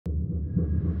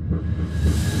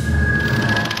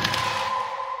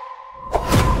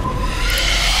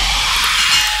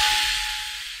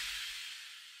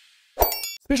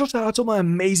Special shout out to my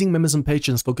amazing members and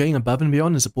patrons for going above and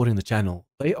beyond and supporting the channel.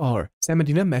 They are Sam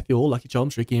Medina, Matthew Hall, Lucky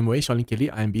Charms, Ricky M. Way, Charlene Kelly,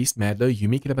 I Am Beast, Madlo,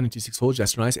 Yumi, Killer1264,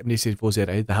 Justin Rice,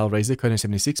 MD74ZA, The Hellraiser,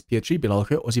 Conan76, Pietri,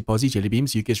 Bilalka, Ozzy Posy,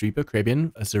 Jellybeams, UK's Reaper,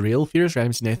 Krabian, Azrael, Furious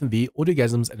Rams, Nathan V,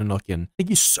 Orgasms, and Enochian. Thank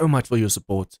you so much for your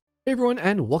support. Hey everyone,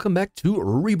 and welcome back to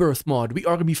Rebirth mod. We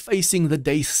are going to be facing the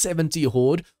day 70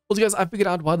 Horde. Also guys, I figured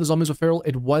out why the zombies were feral.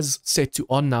 It was set to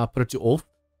on, now I put it to off.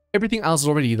 Everything else is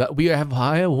already that we have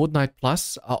higher Horde Night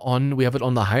Plus on. We have it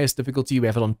on the highest difficulty. We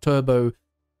have it on turbo.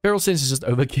 Feral sense is just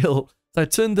overkill. So I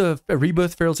turned the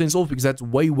Rebirth feral sense off because that's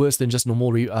way worse than just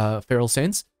normal feral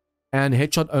sense. And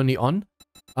headshot only on.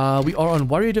 We are on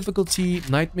warrior difficulty,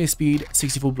 nightmare speed,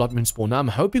 64 blood moon spawn. Now I'm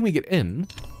hoping we get in.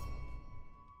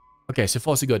 Okay, so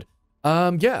far so good.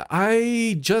 Yeah,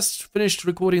 I just finished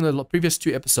recording the previous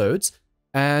 2 episodes.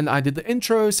 And I did the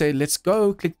intro, say let's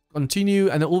go, click continue,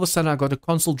 and then all of a sudden I got a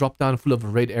console drop down full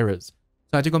of red errors. So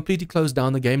I had to completely close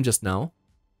down the game just now.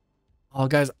 Oh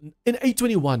guys, in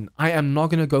 821, I am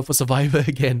not going to go for Survivor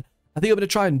again. I think I'm going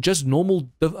to try and just normal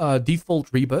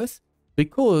default Rebirth,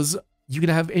 because you can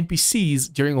have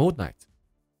NPCs during Horde Night.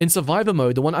 In Survivor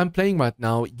mode, the one I'm playing right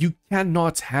now, you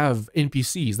cannot have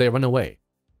NPCs, they run away.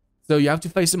 So you have to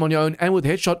face them on your own, and with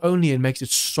headshot only, it makes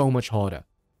it so much harder.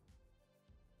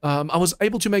 I was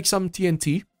able to make some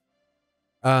TNT.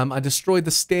 I destroyed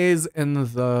the stairs in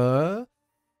the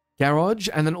garage,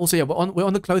 and then also, yeah, we're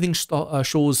on the clothing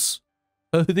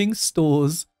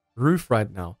store's roof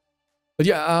right now. But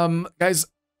yeah, guys,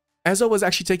 as I was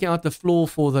actually taking out the floor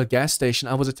for the gas station,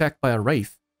 I was attacked by a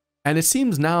wraith, and it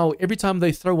seems now every time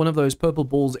they throw one of those purple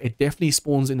balls, it definitely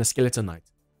spawns in a skeleton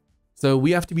night. So we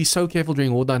have to be so careful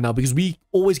during Horde Night now, because we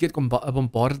always get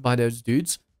bombarded by those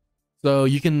dudes. So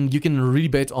you can really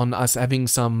bet on us having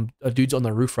some dudes on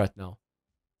the roof right now.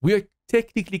 We are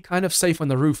technically kind of safe on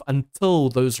the roof until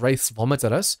those wraiths vomit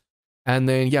at us. And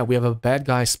then, yeah, we have a bad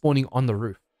guy spawning on the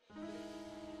roof.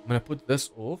 I'm going to put this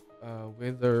off.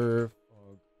 Weather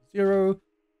fog 0.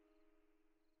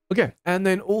 Okay, and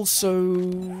then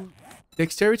also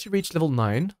dexterity reached level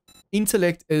 9.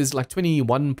 Intellect is like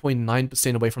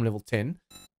 21.9% away from level 10.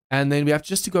 And then we have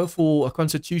just to go for a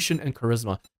Constitution and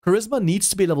Charisma. Charisma needs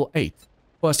to be level 8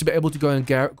 for us to be able to go and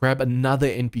grab another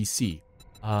NPC.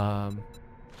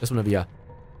 This one over here.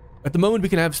 At the moment, we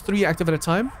can have 3 active at a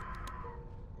time.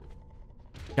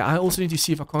 Yeah, I also need to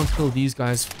see if I can't kill these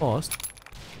guys fast.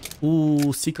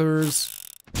 Ooh, Seekers.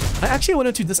 I actually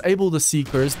wanted to disable the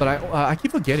Seekers, but I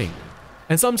keep forgetting.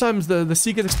 And sometimes the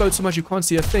Seekers explode so much you can't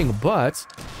see a thing. But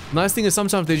the nice thing is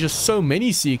sometimes there's just so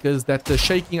many Seekers that the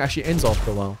shaking actually ends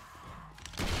after a while.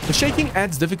 The shaking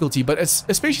adds difficulty, but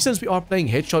especially since we are playing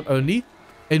headshot only,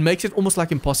 it makes it almost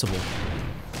like impossible.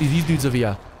 See, these dudes over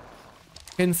here.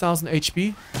 10,000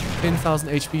 HP. 10,000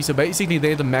 HP. So basically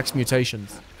they're the max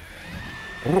mutations.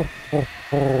 I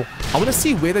want to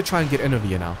see where they try and get in over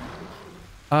here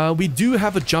now. We do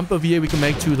have a jump over here we can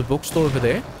make to the bookstore over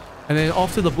there. And then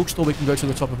after the bookstore, we can go to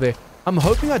the top of there. I'm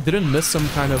hoping I didn't miss some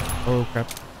kind of... Oh, crap.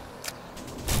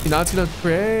 Okay, now it's going to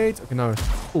create... Okay, no.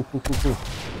 Cool.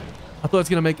 I thought it was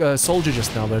going to make a soldier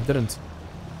just now, but it didn't.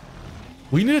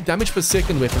 We need a damage per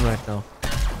second weapon right now.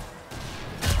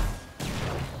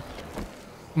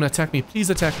 I'm going to attack me. Please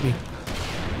attack me.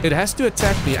 It has to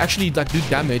attack me. Actually, like, do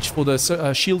damage for the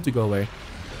shield to go away.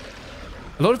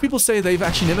 A lot of people say they've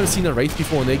actually never seen a wraith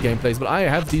before in their gameplays, but I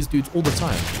have these dudes all the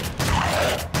time.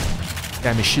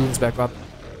 Damn, his shield's back up.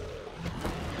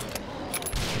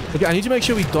 Okay, I need to make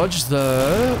sure we dodge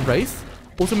the wraith.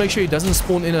 Also make sure he doesn't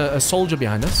spawn in a soldier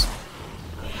behind us.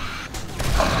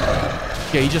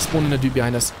 Okay, he just spawned in a dude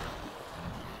behind us.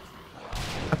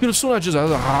 I could have sworn I just heard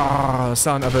the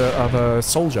sound of a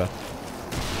soldier.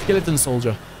 Skeleton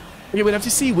soldier. Okay, we'll have to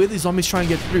see where these zombies try and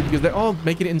get through, because they are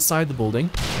making it inside the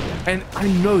building. And I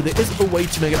know there is a way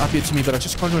to make it up here to me, but I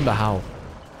just can't remember how.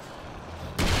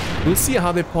 We'll see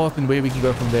how they path and where we can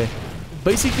go from there.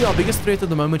 Basically, our biggest threat at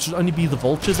the moment should only be the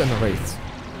vultures and the wraiths.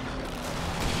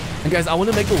 And guys, I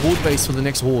want to make a horde base for the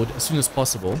next horde as soon as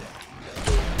possible.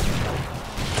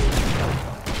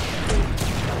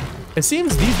 It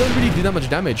seems these don't really do that much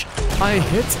damage. I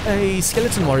hit a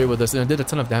skeleton warrior with this and I did a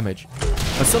ton of damage.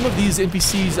 But some of these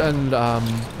NPCs and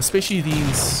especially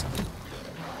these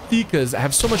Seekers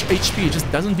have so much HP, it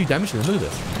just doesn't do damage to them. Look at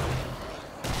this.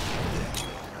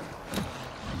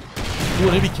 You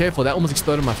want to be careful, that almost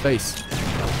exploded in my face.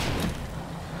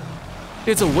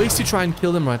 It's a waste to try and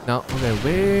kill them right now. Okay,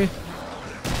 where?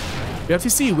 We have to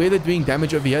see where they're doing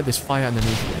damage over here. There's fire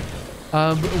underneath.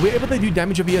 Wherever they do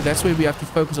damage over here, that's where we have to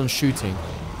focus on shooting.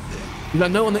 Because I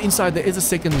know on the inside there is a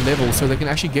second level, so they can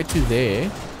actually get to there.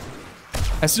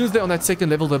 As soon as they're on that second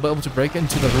level, they'll be able to break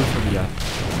into the roof over here.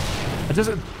 I just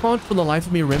can't for the life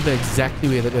of me remember exactly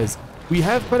where that is. We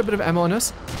have quite a bit of ammo on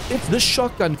us. If this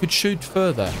shotgun could shoot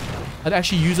further, I'd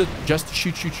actually use it just to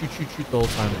shoot the whole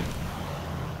time.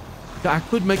 I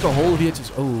could make a hole here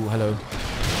to... Oh, hello.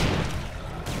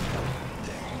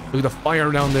 Look at the fire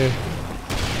down there.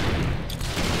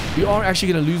 We are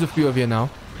actually going to lose a few over here now.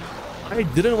 I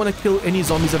didn't want to kill any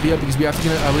zombies over here because we're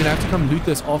going to have to come loot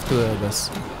this after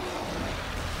this.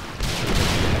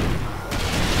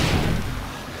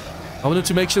 I wanted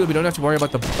to make sure that we don't have to worry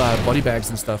about the body bags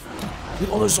and stuff. Look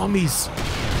at all those zombies.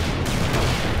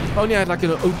 I only had like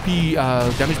an OP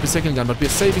damage per second gun, but we're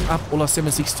saving up all our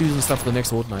 7.62s and stuff for the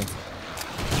next Horde night.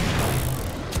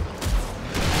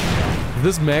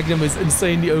 This Magnum is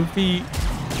insanely OP.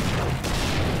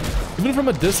 Even from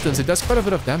a distance, it does quite a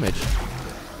bit of damage.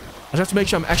 I just have to make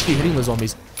sure I'm actually hitting the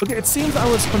zombies. Okay, it seems I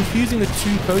was confusing the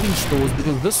two coding stores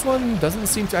because this one doesn't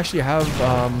seem to actually have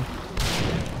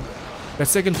that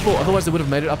second floor. Otherwise, they would have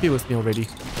made it up here with me already.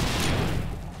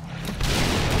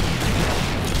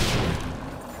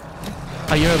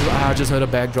 I just heard a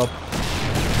bag drop.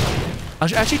 I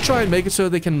should actually try and make it so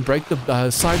they can break the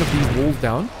side of these walls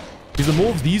down. Because the more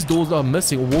of these doors are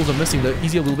missing, or walls are missing, the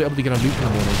easier we'll be able to get a loot in the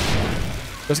morning.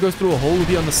 Let's go through a hole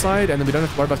here on the side, and then we don't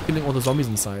have to worry about killing all the zombies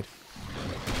inside.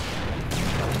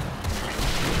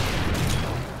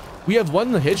 We have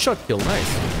one headshot kill.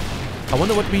 Nice. I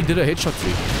wonder what we did a headshot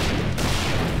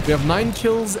to. We have 9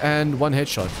 kills and 1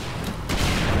 headshot.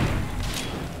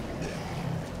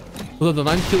 Although the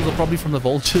 9 kills are probably from the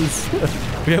vultures.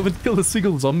 We haven't killed a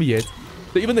single zombie yet.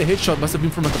 So even the headshot must have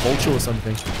been from like a vulture or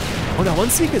something. Oh, that one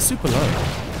seeker is super low.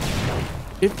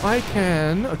 If I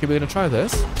can... Okay, we're going to try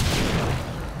this.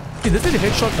 See, this is a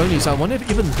headshot only, so I wonder if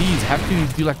even these have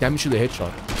to do like damage to the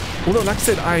headshot. Although, like I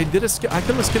said, I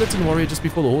killed a skeleton warrior just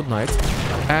before the Horde night,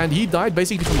 and he died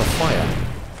basically from the fire.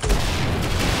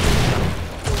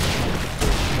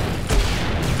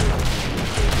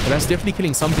 But that's definitely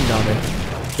killing something down there.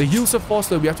 They heal so fast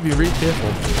though, we have to be really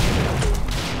careful.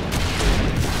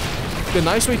 The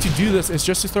nice way to do this is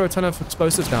just to throw a ton of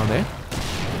explosives down there.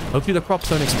 Hopefully the crops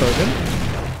don't explode them.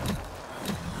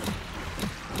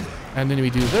 And then we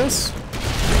do this.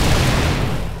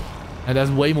 And that's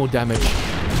way more damage.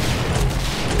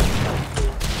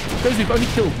 Because we've only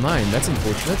killed 9, that's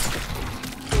unfortunate.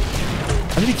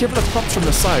 I need to be careful of crops from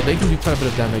the side, they can do quite a bit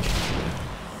of damage.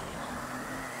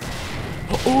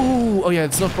 Oh yeah,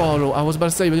 it's not far at all. I was about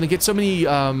to say we're gonna get so many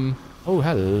oh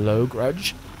hello,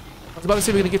 Grudge. I was about to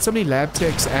say we're gonna get so many lab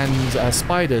techs and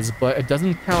spiders, but it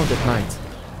doesn't count at night.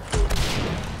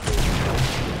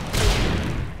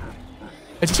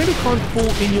 It's a shame we can't pull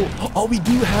in your... Oh, we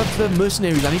do have the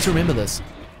mercenaries. I need to remember this.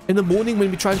 In the morning when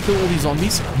we try and kill all these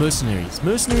zombies, mercenaries.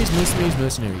 Mercenaries, mercenaries,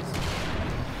 mercenaries.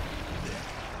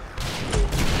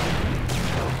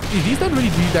 See, these don't really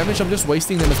do damage. I'm just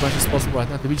wasting them as much as possible right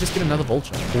now. Did we just get another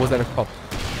vulture? Or was that a cop?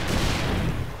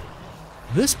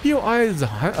 This POI is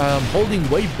holding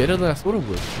way better than I thought it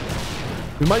would.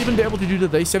 We might even be able to do the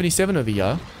day 77 over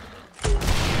here.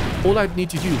 All I need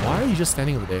to do... Why are you just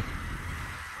standing over there?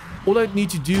 All I need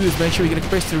to do is make sure we get a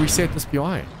quest to reset this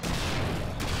POI.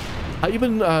 I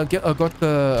even got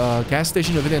the gas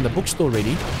station over there in the bookstore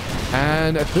ready.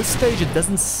 And at this stage, it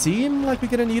doesn't seem like we're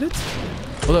going to need it.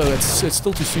 Although it's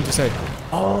still too soon to say.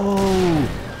 Oh!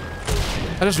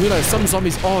 I just realized some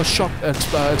zombies are shock,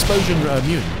 explosion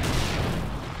immune.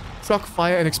 Shock,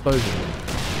 fire, and explosion.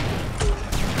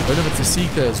 I don't know if it's a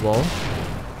seeker as well.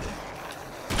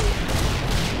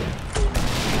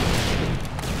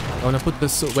 I want to put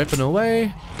this weapon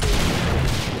away.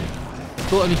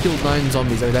 Still only killed 9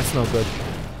 zombies. I mean, that's not good.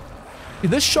 See,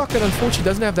 this shotgun unfortunately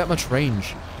doesn't have that much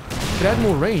range. If it had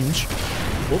more range...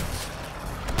 Whoops.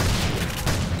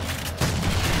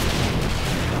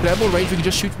 If it had more range, we can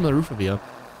just shoot from the roof of here.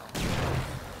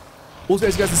 Also,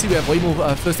 as you guys can see, we have way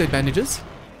more first aid bandages.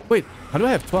 Wait, how do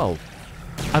I have 12?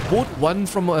 I bought 1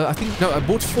 from... I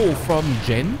bought 4 from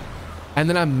Jen. And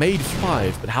then I made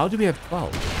 5. But how do we have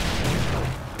 12?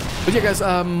 But yeah, guys,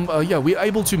 yeah, we're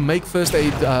able to make first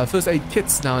aid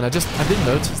kits now, and I didn't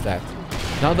notice that.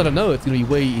 Now that I know, it's gonna be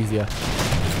way easier.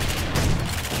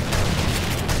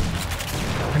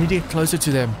 I need to get closer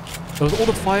to them. With all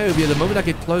the fire over here, the moment I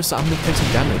get closer, I'm gonna take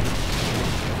some damage.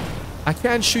 I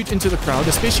can shoot into the crowd,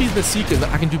 especially the seekers.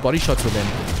 I can do body shots with them,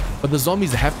 but the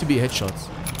zombies have to be headshots.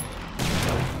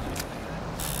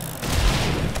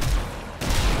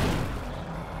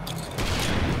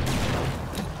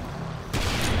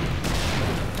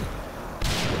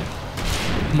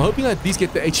 I'm hoping that these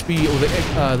get the HP or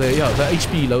the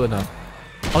HP low enough.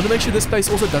 I want to make sure this place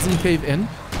also doesn't cave in,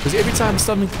 because every time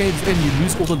something caves in, you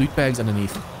lose all the loot bags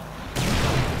underneath.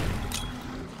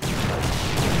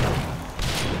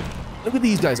 Look at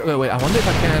these guys. Okay, wait, I wonder if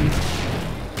I can...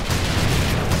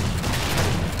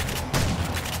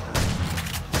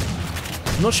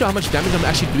 I'm not sure how much damage I'm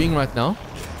actually doing right now.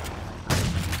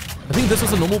 I think this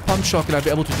was a normal pump shock and I'd be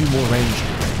able to do more range.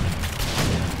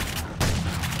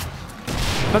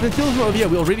 If I can kill him over here,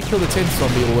 we already killed the 10th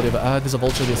zombie or whatever. There's a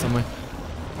vulture there somewhere.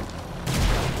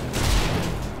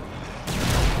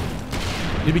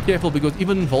 You need to be careful because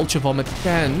even vulture vomit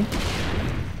can...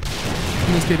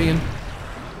 He's getting in.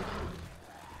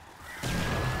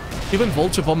 Even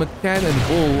vulture vomit can and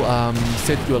will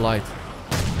set you alight.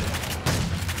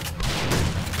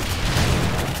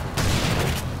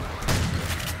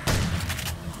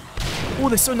 Oh,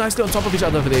 they're so nicely on top of each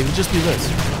other over there. We just do this.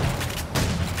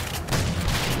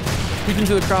 Shoot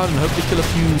into the crowd and hope to kill a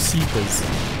few seekers.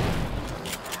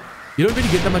 You don't really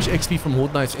get that much XP from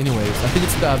Horde Knights anyways. I think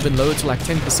it's been lowered to like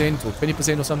 10% or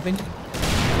 20% or something.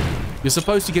 You're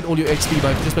supposed to get all your XP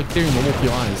by just by clearing normal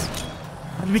POIs.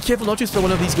 And be careful not to throw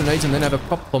one of these grenades and then have a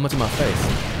pop vomit in my face.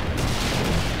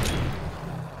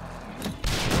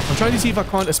 I'm trying to see if I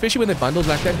can't, especially when they're bundled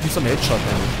like that, do some headshot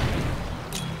damage.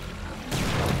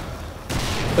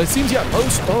 But it seems, yeah,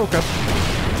 oh crap.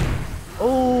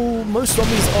 Oh, most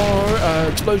zombies are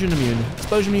explosion immune.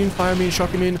 Explosion immune, fire immune,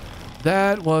 shock immune.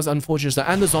 That was unfortunate.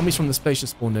 And the zombies from the space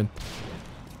just spawned in.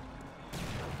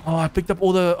 Oh, I picked up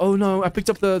all the... Oh no, I picked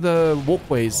up the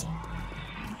walkways.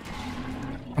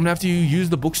 I'm gonna have to use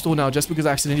the bookstore now just because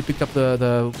I accidentally picked up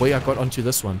the way I got onto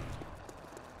this one.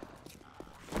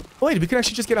 Oh, wait, we can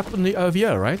actually just get up on the, over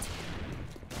here, right?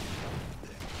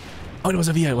 Oh, it was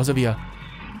over here, it was over here.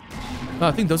 No,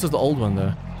 I think this was the old one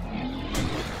though.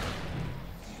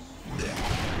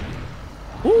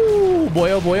 Ooh, boy,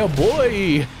 oh boy, oh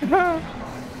boy.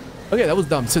 Okay, that was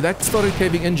dumb. So that started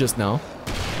caving in just now.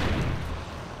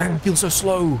 Man, I feel so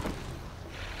slow.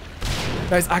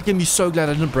 Guys, I can be so glad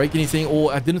I didn't break anything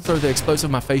or I didn't throw the explosive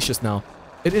in my face just now.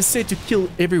 It is said to kill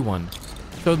everyone.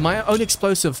 So my own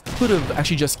explosive could have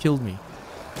actually just killed me.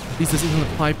 At least this isn't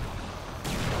a pipe.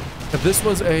 If this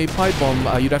was a pipe bomb,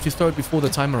 you'd have to throw it before the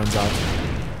timer runs out.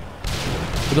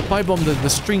 With the pipe bomb, the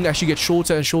string actually gets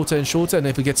shorter and shorter and shorter, and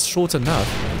if it gets short enough,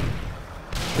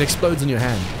 it explodes in your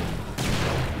hand.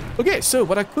 Okay, so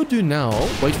what I could do now,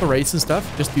 wait for raids and stuff,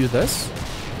 just do this.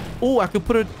 Or I could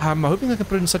put it, I'm hoping I can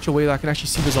put it in such a way that I can actually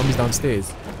see the zombies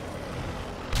downstairs.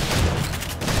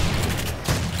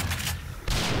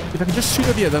 If I can just shoot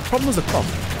over here, the problem is the cop.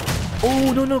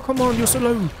 Oh, no, come on, you're so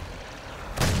low.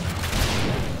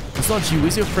 It's not you,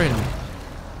 where's your friend?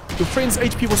 Your friend's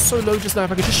HP was so low just now,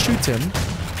 if I could just shoot him.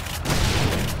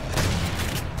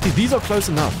 See, these are close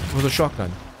enough with a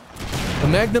shotgun. The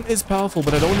Magnum is powerful,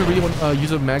 but I don't really want to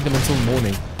use a Magnum until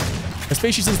morning.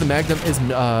 Especially since the Magnum is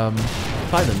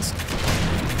silenced.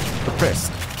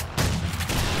 Suppressed.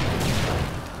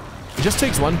 It just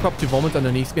takes one cop to vomit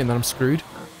underneath me and then I'm screwed.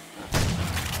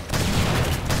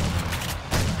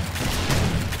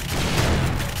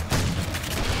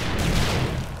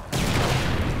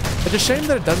 It's a shame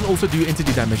that it doesn't also do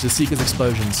entity damage, the Seeker's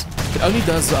explosions. It only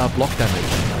does block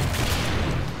damage.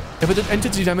 If it did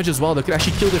entity damage as well, they could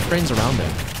actually kill their friends around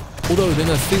them. Although then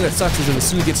the thing that sucks is that as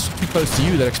soon as it gets too close to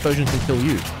you, that explosion can kill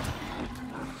you.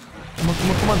 Come on, come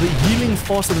on, come on. They're healing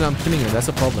faster than I'm killing them. That's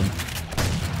a problem.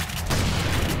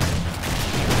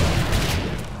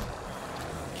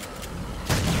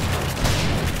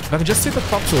 If I can just set the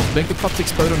cops off, make the cops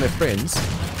explode on their friends.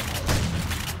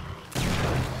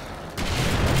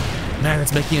 Man,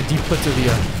 it's making a deep pit over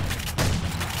here.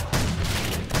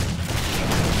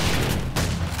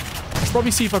 I should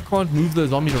probably see if I can't move the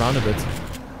zombies around a bit.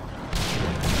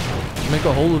 Make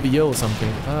a hole over here or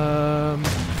something.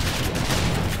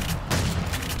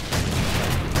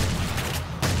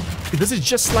 This is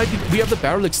just slightly... We have the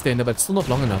barrel extender, but it's still not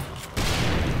long enough.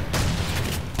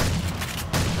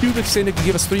 Cube extender can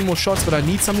give us 3 more shots, but I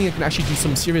need something that can actually do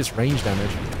some serious range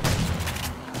damage.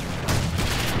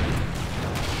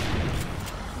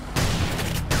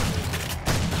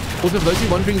 Also, for those of you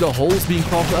wondering, the holes being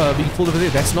filled over there,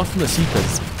 that's not from the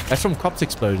Seekers. That's from cops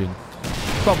exploding.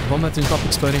 Cop vomits and cop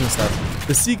exploding and stuff.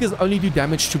 The Seekers only do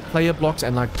damage to player blocks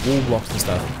and like wall blocks and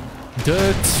stuff.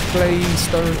 Dirt, clay,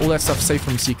 stone, all that stuff safe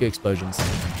from Seeker explosions.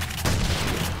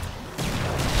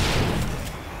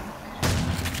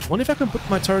 I wonder if I can put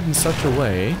my turret in such a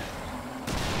way.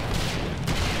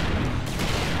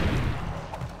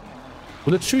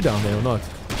 Will it shoot down there or not?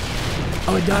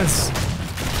 Oh, it does.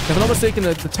 If I'm not mistaken,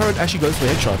 the turret actually goes for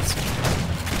headshots.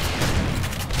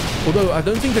 Although, I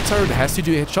don't think the turret has to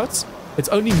do headshots. It's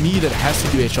only me that has to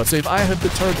do headshots. So if I have the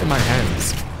turret in my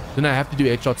hands, then I have to do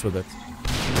headshots with it.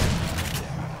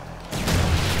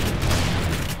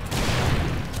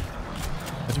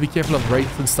 I have to be careful of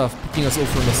wraiths and stuff picking us off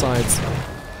from the sides.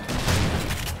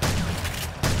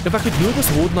 If I could lure this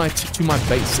Horde Knight to my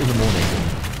base in the morning,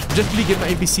 just really get my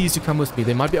NPCs to come with me,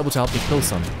 they might be able to help me kill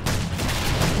some.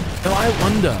 Now I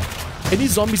wonder, any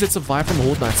zombies that survive from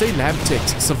Horde Knight, say lab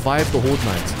techs survive the Horde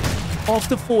Knight,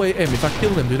 after 4 AM, if I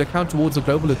kill them, do they count towards a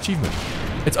global achievement?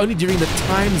 It's only during the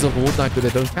times of Horde Knight where they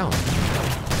don't count.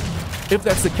 If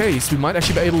that's the case, we might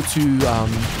actually be able to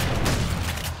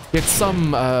get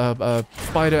some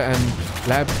spider and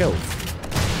lab kills.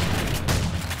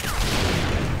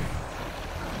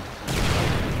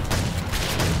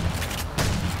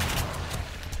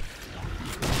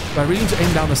 But I really need to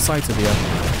aim down the sights over here.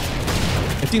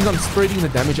 It seems I'm spreading the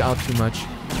damage out too much.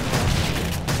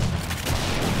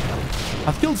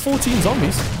 I've killed 14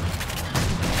 zombies.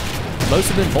 Most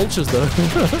of them vultures though.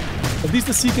 At least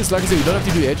the Seekers, like I said, you don't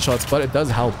have to do headshots, but it does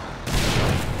help.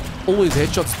 Always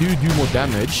headshots do more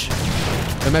damage,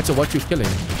 no matter what you're killing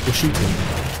or shooting.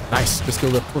 Nice, just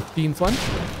killed the 15th one.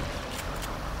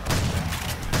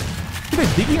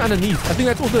 They're digging underneath. I think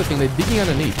that's also the thing, they're digging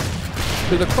underneath.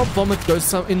 So the crop vomit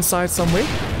goes inside somewhere,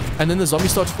 and then the zombie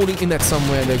starts falling in that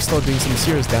somewhere, and they start doing some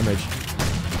serious damage.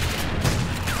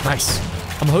 Nice.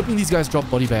 I'm hoping these guys drop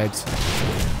body bags.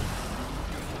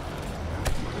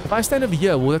 If I stand over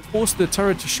here, will that force the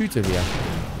turret to shoot over here?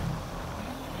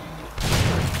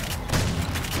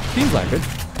 Seems like it.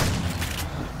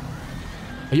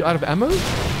 Are you out of ammo?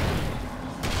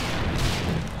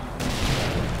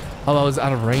 Oh, I was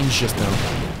out of range just now.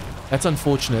 That's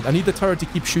unfortunate. I need the turret to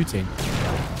keep shooting.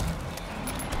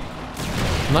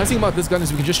 The nice thing about this gun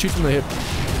is we can just shoot from the hip.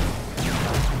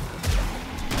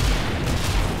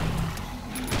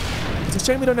 It's a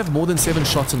shame we don't have more than 7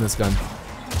 shots in this gun.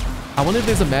 I wonder if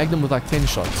there's a magnum with like 10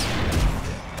 shots.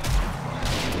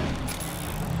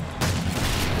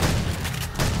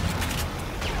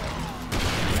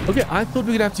 Okay, I thought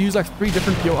we would have to use like 3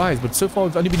 different POIs, but so far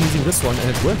we've only been using this one and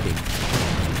it's working.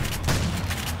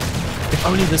 If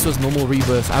only this was normal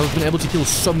Rebirth, I would have been able to kill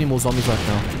so many more zombies right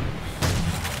now.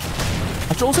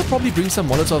 I should also probably bring some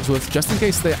Molotovs with, just in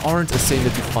case they aren't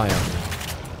ascended to fire.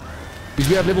 Because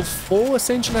we have level 4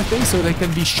 ascension, I think, so they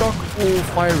can be shock or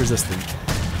fire resistant.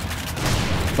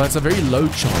 But it's a very low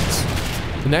chance.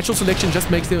 The natural selection just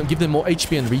makes them, give them more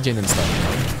HP and regen and stuff.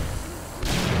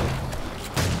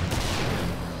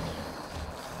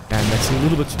 And that's a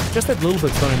little bit, just that little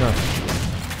bit's not enough.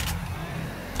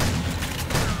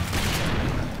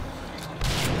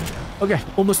 Okay,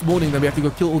 almost morning, then we have to go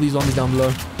kill all these zombies down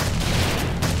below.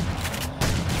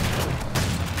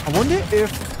 I wonder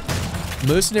if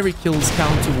mercenary kills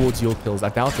count towards your kills. I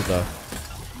doubt it though.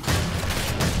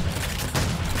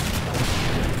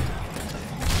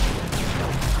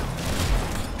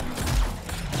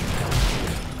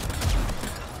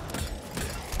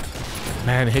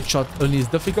 Man, headshot only is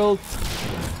difficult.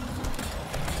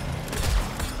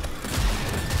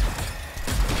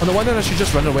 On the one hand, I should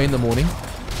just run away in the morning.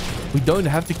 We don't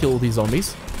have to kill all these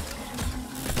zombies.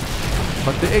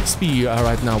 But the XP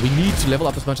right now, we need to level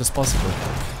up as much as possible.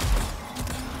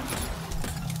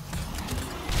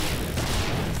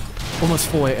 Almost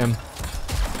 4 AM.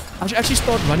 I should actually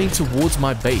start running towards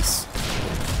my base.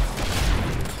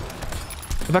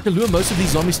 If I can lure most of these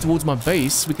zombies towards my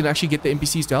base, we can actually get the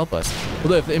NPCs to help us.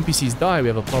 Although if the NPCs die, we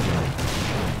have a problem.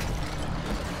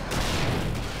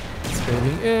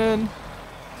 Scaling in.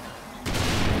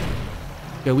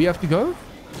 Okay, we have to go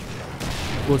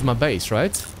towards my base,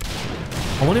 right?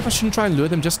 I wonder if I shouldn't try and lure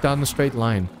them just down the straight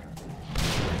line.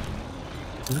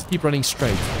 I'll just keep running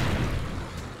straight.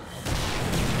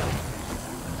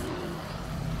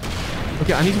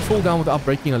 Okay, I need to fall down without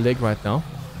breaking a leg right now.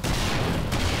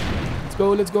 Let's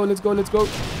go, let's go, let's go, let's go.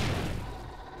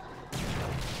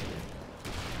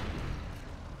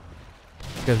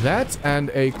 Okay, that and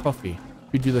a coffee.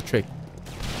 We do the trick.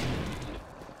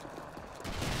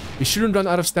 We shouldn't run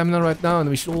out of stamina right now, and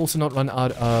we should also not run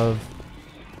out of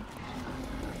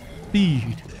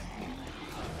speed.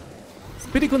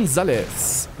 Speedy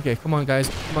Gonzalez. Okay, come on, guys.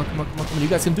 Come on, come on, come on, come on. You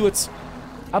guys can do it.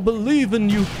 I believe in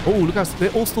you. Oh, look how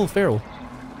they're all still feral.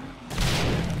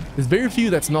 There's very few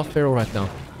that's not feral right now.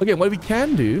 Okay, what we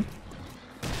can do,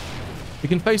 we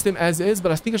can face them as is,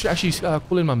 but I think I should actually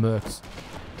call in my mercs.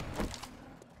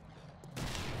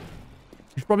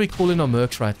 We should probably call in our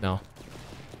mercs right now.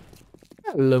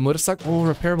 Hello, motorcycle. Oh,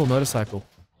 repairable motorcycle.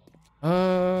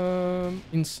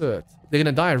 Insert. They're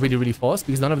gonna die really, really fast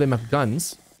because none of them have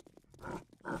guns.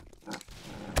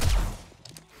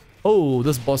 Oh,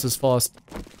 this boss is fast.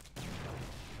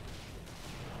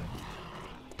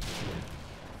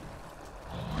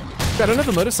 I don't have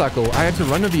a motorcycle. I had to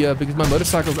run over here because my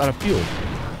motorcycle's out of fuel.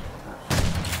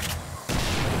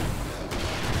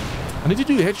 I need to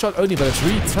do a headshot only, but it's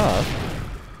really tough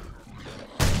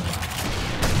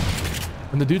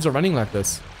when the dudes are running like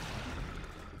this.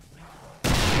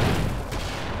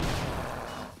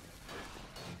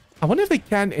 I wonder if they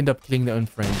can end up killing their own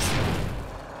friends.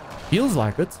 Feels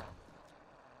like it.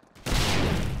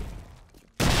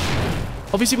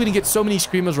 Obviously, we're going to get so many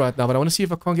screamers right now, but I want to see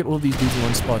if I can't get all of these dudes in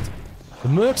one spot. The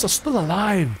mercs are still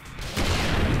alive.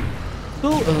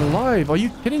 Still alive. Are you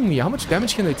kidding me? How much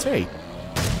damage can they take?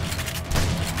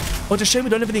 Oh, it's a shame we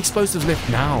don't have any explosives left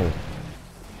now.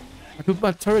 I could put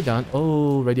my turret down.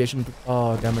 Oh, radiation.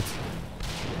 Oh, damn it.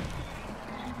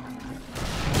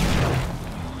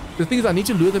 The thing is, I need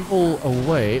to lure them all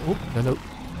away. Oh, no, no.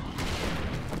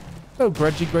 Oh,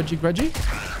 grudgy, grudgy, grudgy.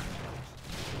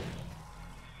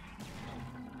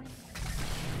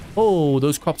 Oh,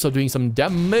 those crops are doing some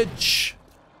damage.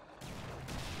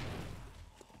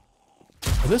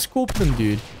 Oh, this Scorpion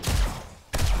dude.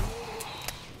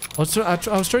 I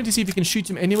was trying to see if you can shoot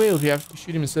him anyway, or if you have to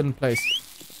shoot him in a certain place.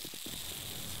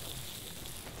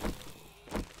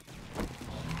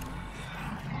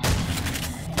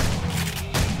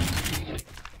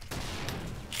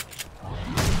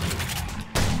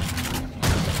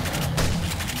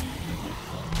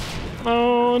 Come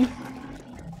on.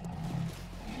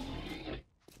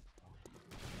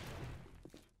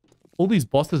 All these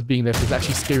bosses being left is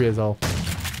actually scary as hell.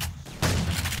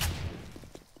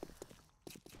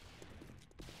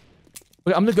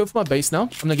 Okay, I'm gonna go for my base now. I'm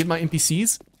gonna get my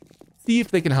NPCs. See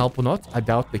if they can help or not. I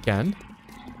doubt they can.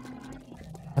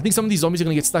 I think some of these zombies are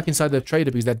gonna get stuck inside the trader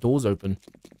because that door's open.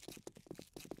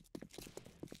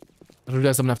 I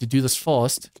realize I'm gonna have to do this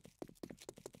fast.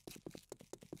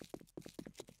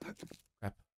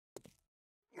 Crap.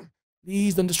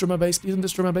 Please don't destroy my base. Please don't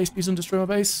destroy my base. Please don't destroy my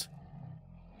base.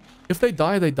 If they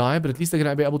die, they die, but at least they're going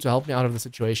to be able to help me out of the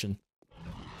situation.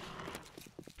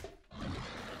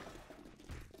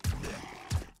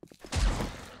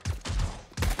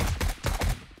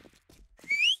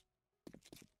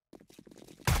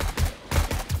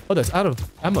 Oh, that's out of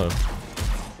ammo.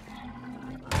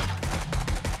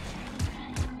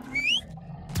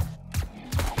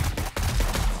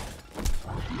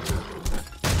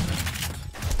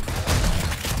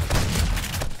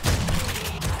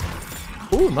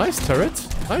 Oh, nice turret.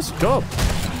 Nice job.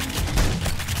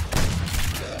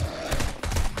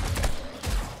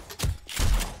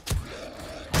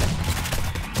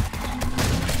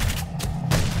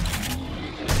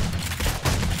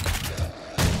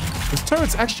 This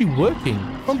turret's actually working.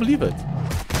 I can't believe it.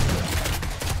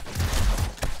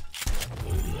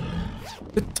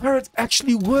 The turret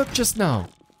actually worked just now.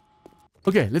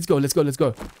 Okay, let's go, let's go, let's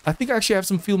go. I think I actually have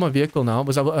some fuel in my vehicle now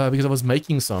because I was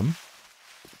making some.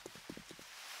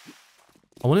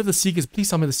 I wonder if the Seekers, please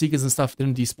tell me the Seekers and stuff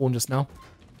didn't despawn just now.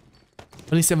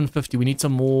 Only 750. We need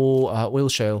some more oil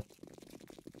shale.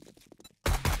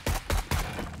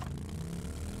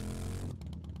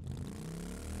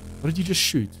 What did you just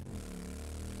shoot?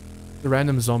 The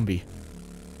random zombie.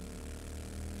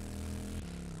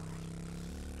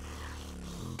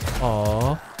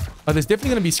 Aww. Oh, there's definitely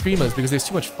going to be screamers because there's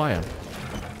too much fire.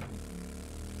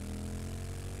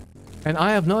 And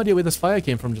I have no idea where this fire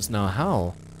came from just now.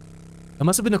 How? There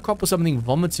must have been a cop or something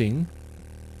vomiting.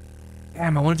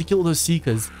 Damn, I wanted to kill those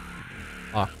Seekers.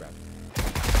 Ah, crap.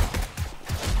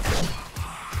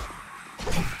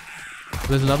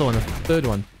 There's another one, a third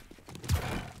one.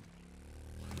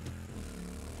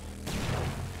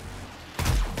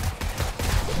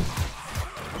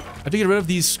 I have to get rid of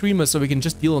these screamers so we can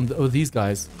just deal with these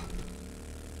guys.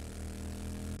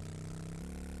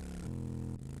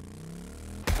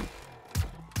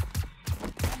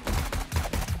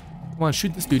 Come on,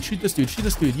 shoot this dude, shoot this dude, shoot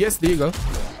this dude. Yes, there you go.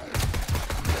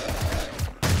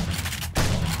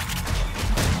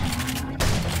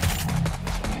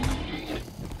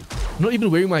 I'm not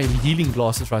even wearing my healing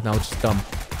glasses right now, which is dumb.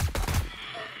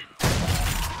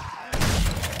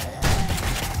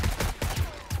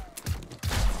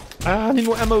 Ah, I need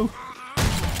more ammo.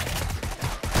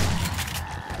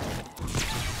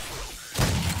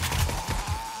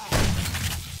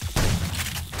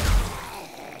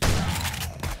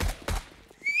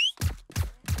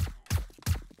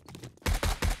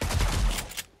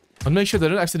 I'll make sure they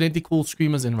don't accidentally call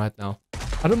screamers in right now.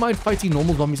 I don't mind fighting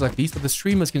normal zombies like these, but the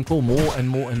screamers can call more and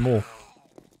more and more.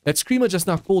 That screamer just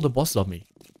now called a boss zombie.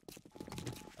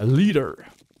 A leader.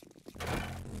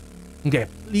 Okay,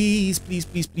 please, please,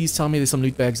 please, please tell me there's some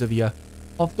loot bags over here.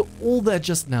 After all that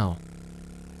just now.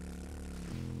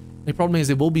 The problem is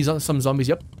there will be some zombies,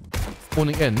 yep,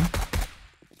 spawning in. At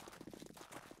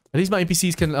least my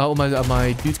NPCs can,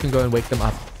 my dudes can go and wake them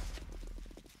up.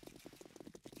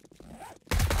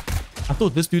 I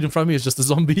thought this dude in front of me is just a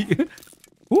zombie.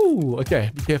 Ooh,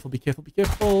 okay. Be careful, be careful, be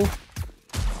careful.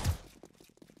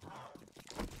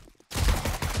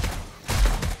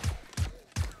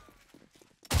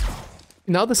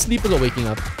 Now the sleepers are waking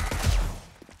up.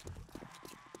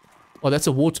 Oh, that's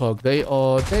a warthog. They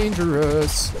are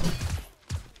dangerous.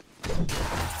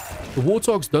 The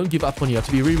warthogs don't give up on you. You have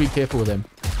to be really, really careful with them.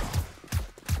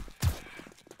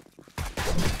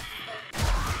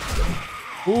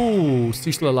 Ooh,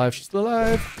 she's still alive. She's still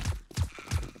alive.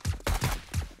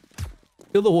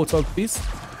 Kill the warthog, please.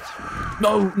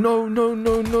 No, no, no,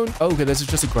 no, no. Oh, okay, this is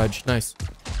just a grudge. Nice.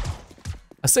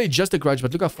 I say just a grudge,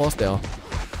 but look how fast they are.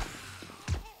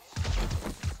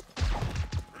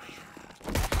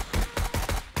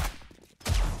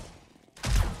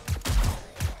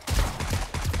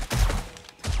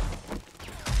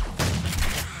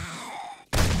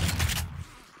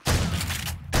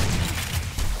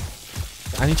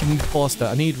 I need to move faster.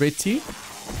 I need red tea.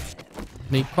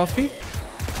 I need coffee.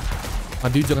 My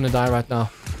dudes are gonna die right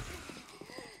now.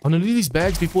 I'm gonna leave these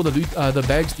bags before the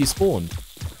bags despawn.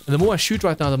 And the more I shoot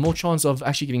right now, the more chance of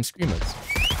actually getting screamers.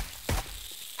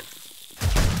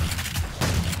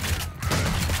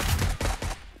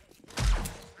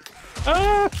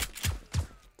 Ah!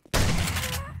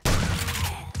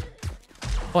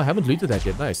 Oh, I haven't looted that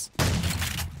yet. Nice.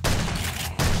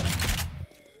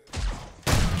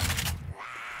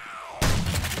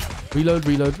 Reload,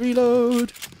 reload,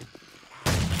 reload.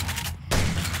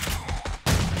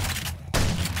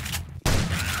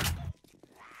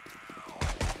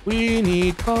 We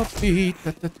need coffee.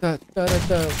 Da, da, da, da, da,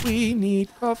 da. We need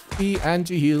coffee and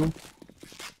to heal.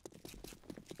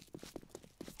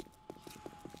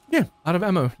 Yeah, out of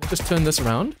ammo. Let's just turn this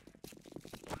around.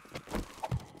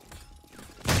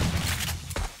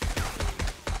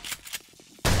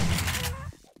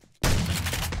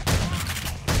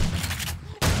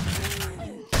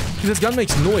 This gun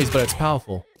makes noise, but it's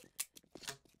powerful.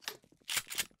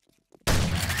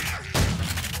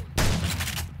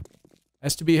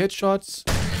 Has to be headshots.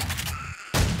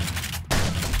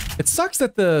 It sucks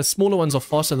that the smaller ones are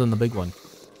faster than the big one.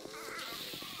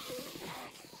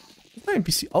 My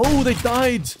NPC. Oh, they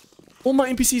died. All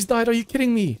my NPCs died. Are you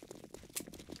kidding me?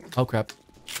 Oh, crap.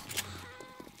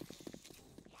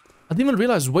 I didn't even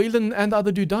realize Waylon and the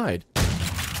other dude died.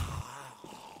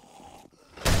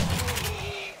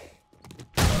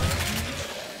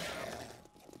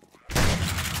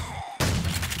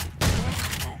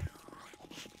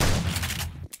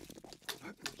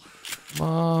 Come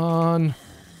on.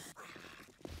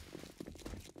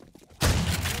 I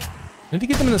need to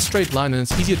get them in a straight line and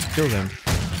it's easier to kill them.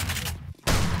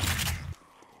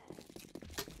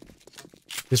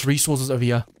 There's resources over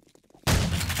here.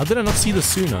 How did I not see this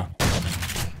sooner?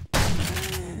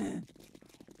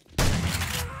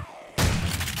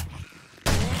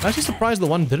 I'm actually surprised the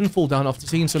one didn't fall down after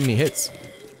seeing so many hits.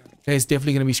 There's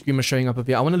definitely going to be screamers showing up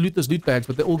here. I want to loot those loot bags,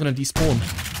 but they're all going to despawn.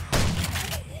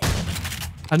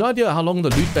 I have no idea how long the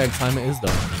loot bag timer is, though.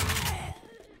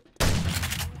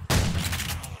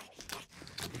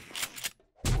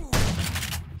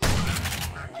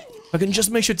 I can just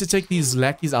make sure to take these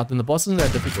lackeys out, and the boss isn't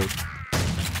that difficult.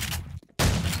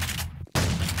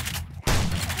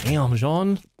 Damn,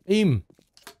 Jean. Aim.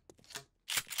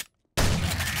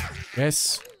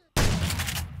 Yes.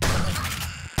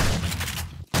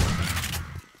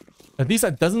 At least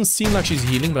that doesn't seem like she's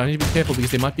healing, but I need to be careful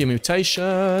because there might be a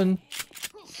mutation.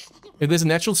 If there's a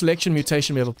natural selection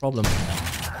mutation, we have a problem.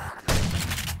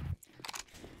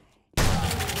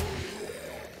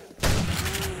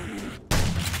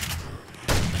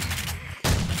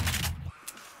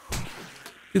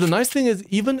 See, the nice thing is,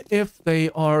 even if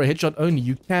they are a headshot only,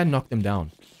 you can knock them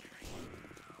down.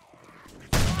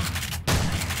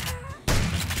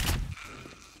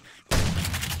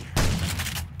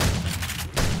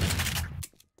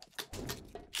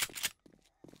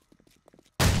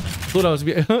 I thought I was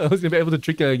gonna be able to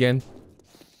trick her again.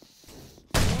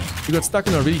 We got stuck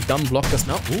in a really dumb block just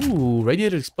now. Ooh,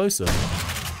 radiated explosive.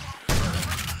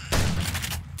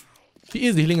 She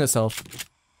is healing herself.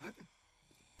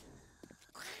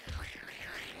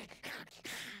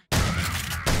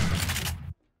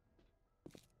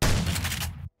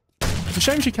 It's a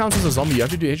shame she counts as a zombie. You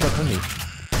have to do headshot only.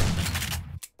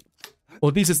 Or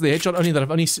at least it's the headshot only that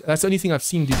that's the only thing I've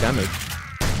seen do damage.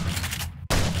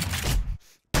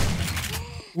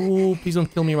 Ooh, please don't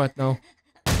kill me right now.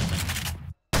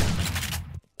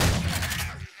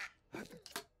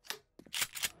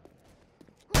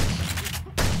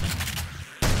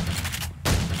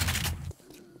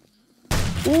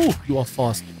 Ooh, you are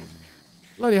fast.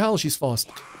 Bloody hell, she's fast.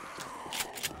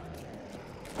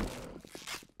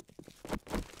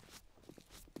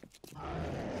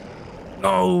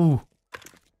 No!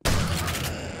 I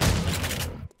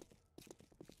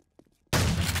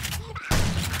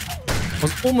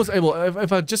was almost able,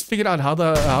 if I just figured out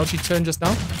how she turned just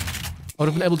now, I would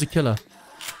have been able to kill her.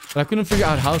 But I couldn't figure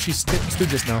out how she stood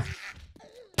just now.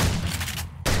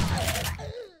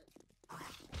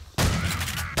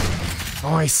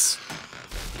 Nice.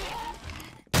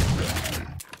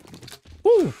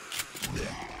 Woo!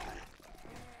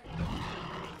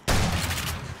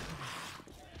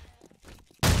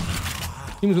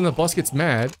 Seems when the boss gets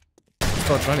mad, he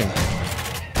starts running.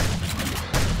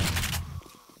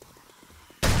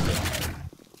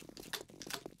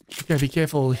 Okay, be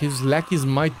careful. His lackeys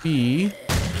might be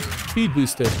speed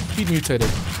boosted, speed mutated.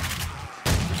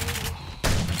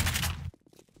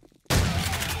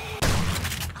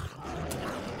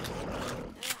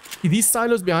 See, these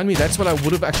silos behind me, that's what I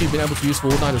would have actually been able to use for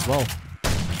Fortnite as well.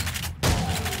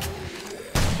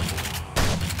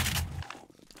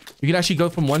 You can actually go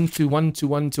from 1 to 1 to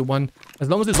 1 to 1. As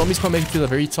long as the zombies can't make it to the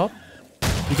very top,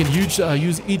 you can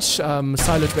use each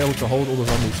silo to be able to hold all the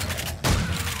zombies.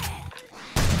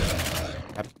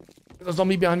 Yep. There's a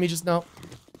zombie behind me just now.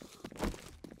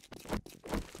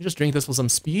 Just drink this for some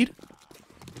speed.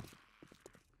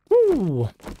 Woo!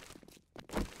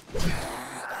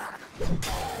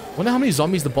 Wonder how many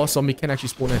zombies the boss zombie can actually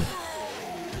spawn in.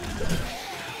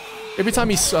 Every time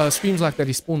he screams like that,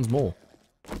 he spawns more.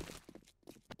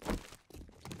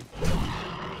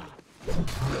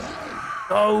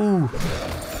 Oh!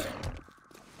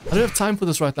 I don't have time for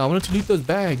this right now. I wanted to loot those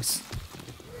bags.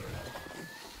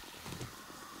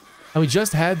 And we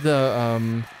just had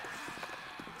the,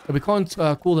 we can't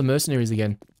call the mercenaries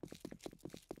again.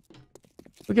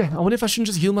 Okay, I wonder if I shouldn't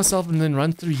just heal myself and then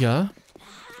run through here.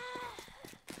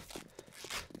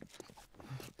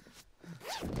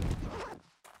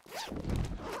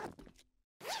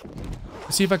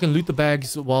 See if I can loot the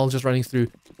bags while just running through.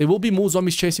 There will be more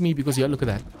zombies chasing me because, yeah, look at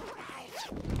that.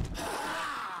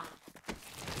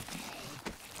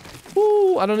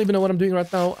 Ooh, I don't even know what I'm doing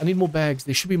right now. I need more bags.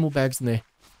 There should be more bags in there.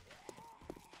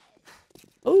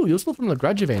 Oh, you're still from the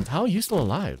grudge event. How are you still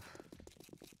alive?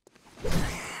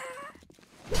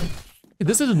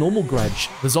 This is a normal grudge.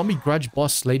 The zombie grudge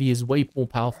boss lady is way more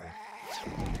powerful.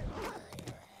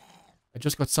 I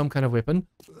just got some kind of weapon.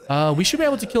 We should be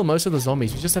able to kill most of the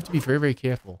zombies. We just have to be very, very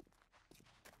careful.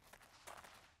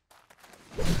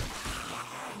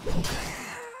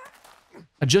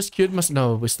 I just cured myself.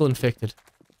 No, we're still infected.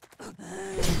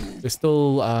 We're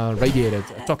still radiated.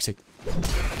 Toxic.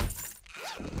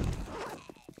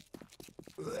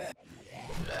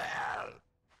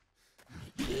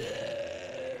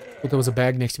 Thought there was a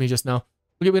bag next to me just now.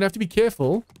 Okay, we're gonna have to be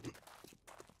careful.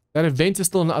 That event is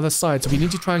still on the other side, so we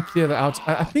need to try and clear that out.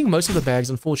 I think most of the bags,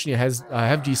 unfortunately,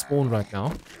 have despawned right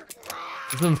now.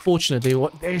 It's unfortunate.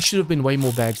 There should have been way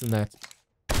more bags than that.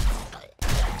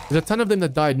 There's a ton of them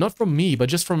that died, not from me, but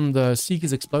just from the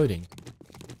Seekers exploding.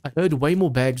 I heard way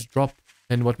more bags drop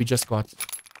than what we just got.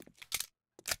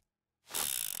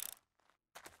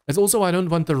 It's also I don't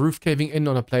want the roof caving in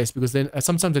on a place, because then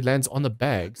sometimes it lands on the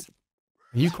bags,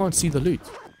 and you can't see the loot.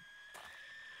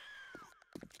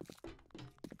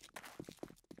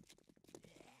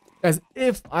 As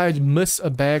if I'd miss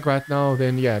a bag right now,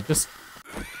 then yeah, just...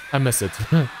 I miss it.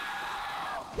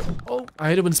 Oh, I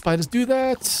hate it when spiders do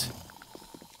that.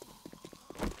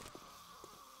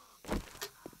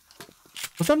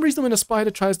 For some reason, when a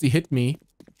spider tries to hit me...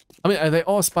 I mean, they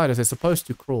are spiders, they're supposed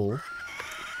to crawl.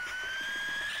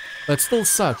 But it still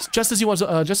sucks. Just as he was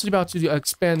just about to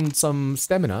expend some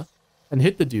stamina and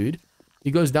hit the dude, he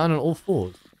goes down on all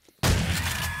fours.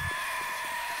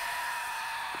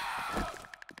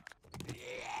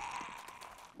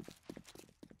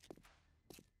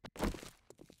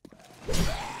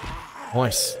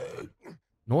 Nice.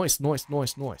 Nice, nice,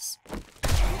 nice, nice.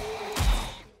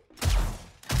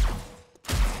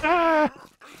 Ah!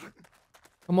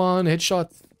 Come on,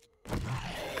 headshot.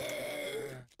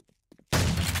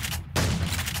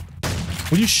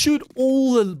 Will you shoot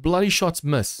all the bloody shots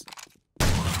miss?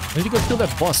 I need to go kill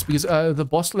that boss because the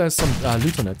boss still has some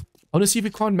loot on it. I want to see if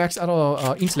we can't max out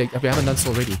our intellect if we haven't done so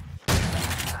already.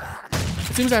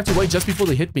 It seems I have to wait just before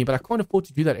they hit me, but I can't afford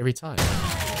to do that every time.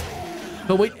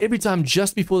 But wait, every time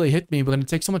just before they hit me, we're going to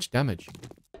take so much damage.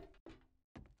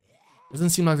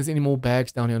 Doesn't seem like there's any more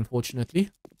bags down here,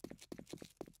 unfortunately.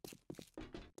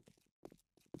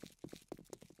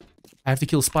 I have to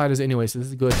kill spiders anyway, so this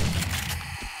is good.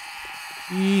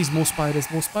 Jeez, more spiders,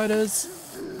 more spiders.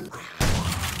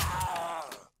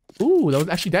 Ooh, that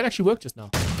actually worked just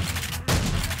now.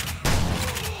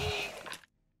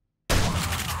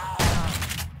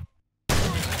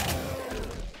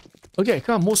 Okay,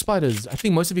 come on, more spiders. I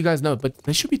think most of you guys know, but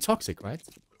they should be toxic, right?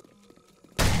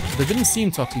 They didn't seem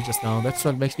toxic just now. That's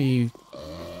what makes me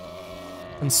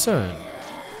concerned.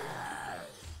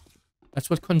 That's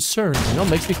what concerns me. You know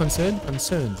what makes me concerned?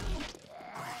 Concerned.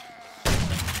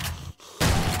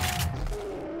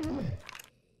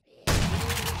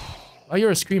 Oh,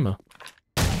 you're a screamer.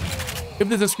 If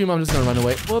there's a screamer, I'm just gonna run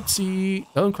away. Whoopsie.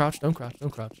 Don't crouch, don't crouch, don't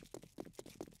crouch.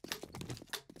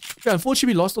 Yeah,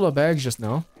 unfortunately, we lost all our bags just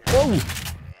now. Whoa!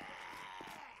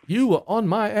 You were on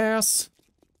my ass.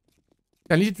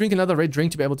 I need to drink another red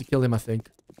drink to be able to kill him, I think.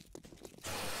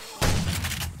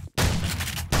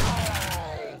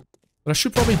 What I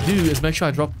should probably do is make sure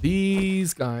I drop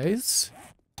these guys.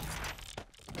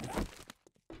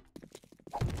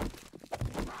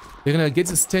 They're gonna get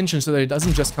his attention so that it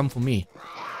doesn't just come for me.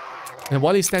 And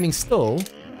while he's standing still,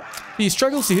 he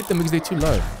struggles to hit them because they're too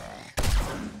low.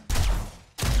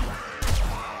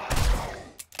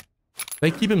 They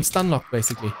keep him stun locked,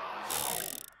 basically.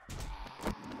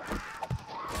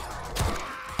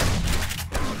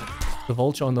 The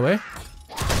vulture on the way.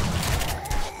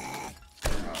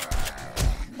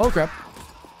 Oh crap.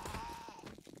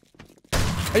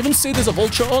 I even say there's a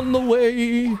vulture on the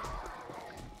way.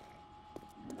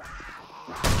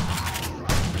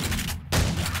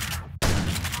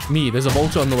 Me, there's a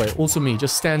vulture on the way. Also me,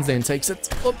 just stands there and takes it.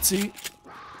 Oopsie.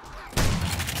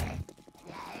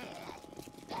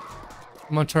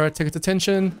 Come on, turret, take its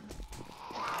attention.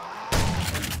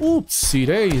 Oopsie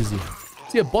daisy.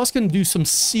 See, a boss can do some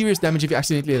serious damage if you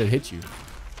accidentally let it hit you.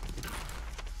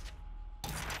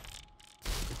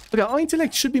 Okay, our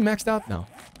intellect should be maxed out now.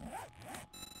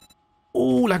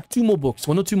 Oh, like 2 more books.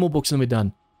 1 or 2 more books and we're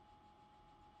done.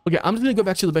 Okay, I'm just gonna go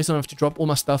back to the base and I have to drop all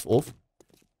my stuff off.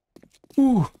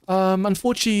 Ooh,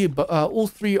 unfortunately, all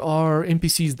 3 our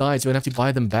NPCs died, so we're gonna have to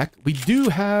buy them back. We do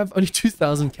have only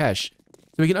 2,000 cash,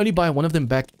 so we can only buy 1 of them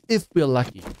back if we're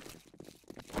lucky.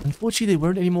 Unfortunately, there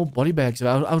weren't any more body bags. So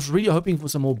I was really hoping for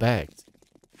some more bags.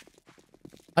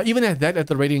 I even had that at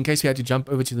the ready in case we had to jump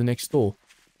over to the next store.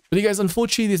 But you guys,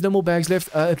 unfortunately, there's no more bags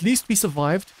left. At least we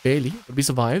survived. Barely, but we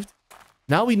survived.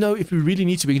 Now we know if we really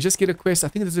need to, we can just get a quest. I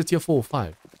think this is a tier 4 or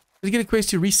 5. Let's get a quest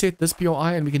to reset this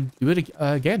POI and we can do it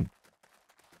again.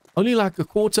 Only like a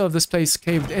quarter of this place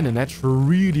caved in, and that's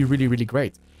really, really, really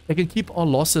great. They can keep our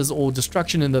losses or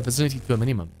destruction in the vicinity to a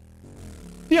minimum.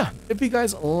 Yeah, if you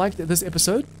guys liked this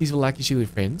episode, please like and share with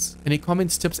your friends. Any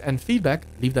comments, tips, and feedback,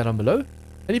 leave that down below.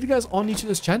 And if you guys are new to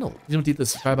this channel, please don't hit the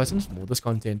subscribe button for more of this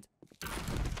content.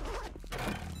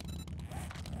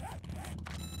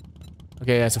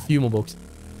 Okay, that's a few more books.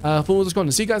 For all this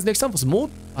content, see you guys next time for some more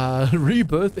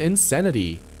Rebirth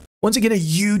Insanity. Once again, a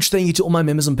huge thank you to all my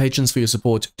members and patrons for your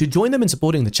support. To join them in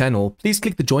supporting the channel, please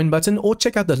click the join button or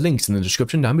check out the links in the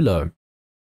description down below.